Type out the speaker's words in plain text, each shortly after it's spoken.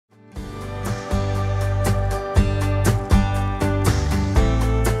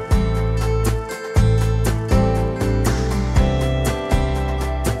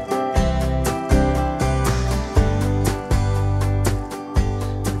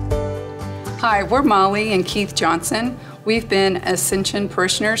Hi, we're Molly and Keith Johnson. We've been Ascension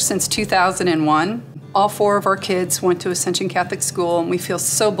parishioners since 2001. All 4 of our kids went to Ascension Catholic School, and we feel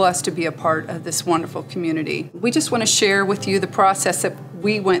so blessed to be a part of this wonderful community. We just want to share with you the process that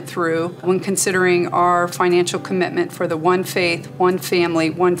we went through when considering our financial commitment for the One Faith, One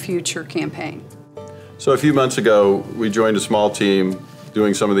Family, One Future campaign. So a few months ago, we joined a small team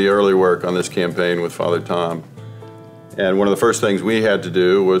doing some of the early work on this campaign with Father Tom. And one of the first things we had to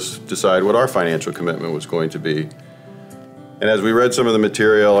do was decide what our financial commitment was going to be. And as we read some of the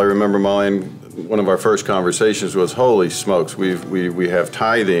material, I remember Molly, one of our first conversations was, holy smokes, we have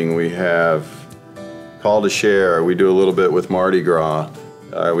tithing, we have call to share, we do a little bit with Mardi Gras.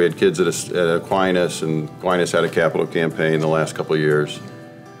 We had kids at Aquinas, and Aquinas had a capital campaign the last couple of years.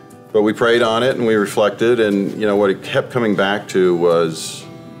 But we prayed on it and we reflected, and what it kept coming back to was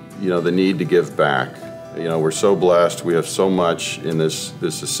the need to give back. We're so blessed, we have so much in this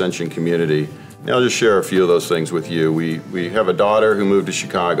Ascension community. I'll just share a few of those things with you. We have a daughter who moved to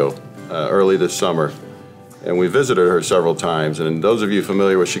Chicago early this summer, and we visited her several times. And those of you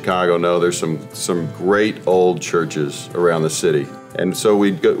familiar with Chicago know there's some great old churches around the city. And so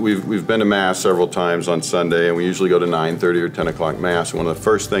we've been to Mass several times on Sunday, and we usually go to 9:30 or 10 o'clock Mass. And one of the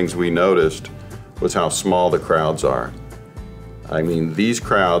first things we noticed was how small the crowds are. I mean, these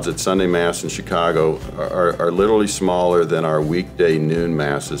crowds at Sunday Mass in Chicago are literally smaller than our weekday noon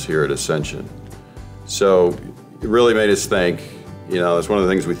Masses here at Ascension. So it really made us think, that's one of the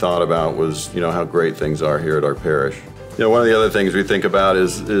things we thought about was, how great things are here at our parish. One of the other things we think about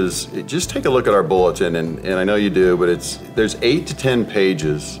is just take a look at our bulletin, and I know you do, but there's 8 to 10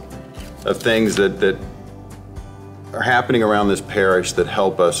 pages of things that are happening around this parish that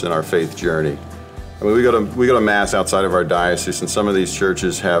help us in our faith journey. I mean, we go to Mass outside of our diocese, and some of these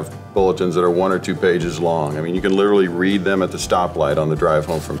churches have bulletins that are 1 or 2 pages long. I mean, you can literally read them at the stoplight on the drive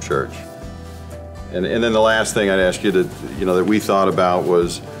home from church. And then the last thing I'd ask you that we thought about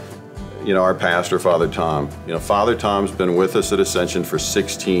was, our pastor, Father Tom. Father Tom's been with us at Ascension for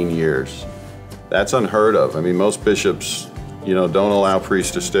 16 years. That's unheard of. I mean, most bishops, don't allow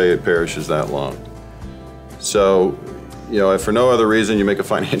priests to stay at parishes that long. So, if for no other reason you make a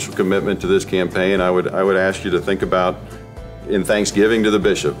financial commitment to this campaign, I would ask you to think about in thanksgiving to the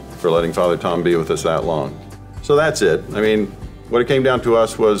bishop for letting Father Tom be with us that long. So that's it. I mean, what it came down to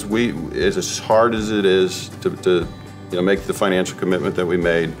us was as hard as it is to make the financial commitment that we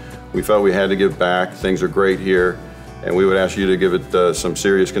made, we felt we had to give back. Things are great here, and we would ask you to give it some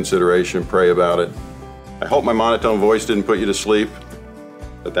serious consideration, pray about it. I hope my monotone voice didn't put you to sleep,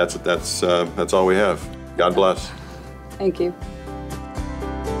 but that's all we have. God bless. Thank you.